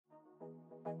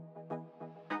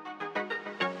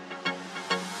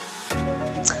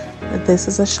This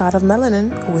is A Shot of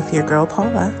Melanin with your girl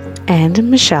Paula. And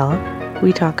Michelle.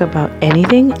 We talk about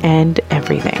anything and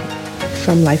everything.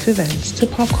 From life events to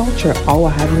pop culture, all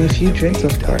while having a few drinks,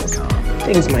 of course.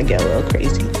 Things might get a little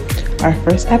crazy. Our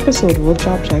first episode will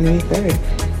drop January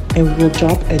 3rd, and we'll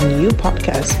drop a new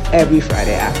podcast every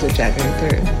Friday after January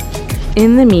 3rd.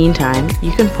 In the meantime,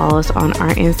 you can follow us on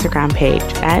our Instagram page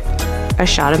at A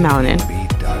Shot of Melanin.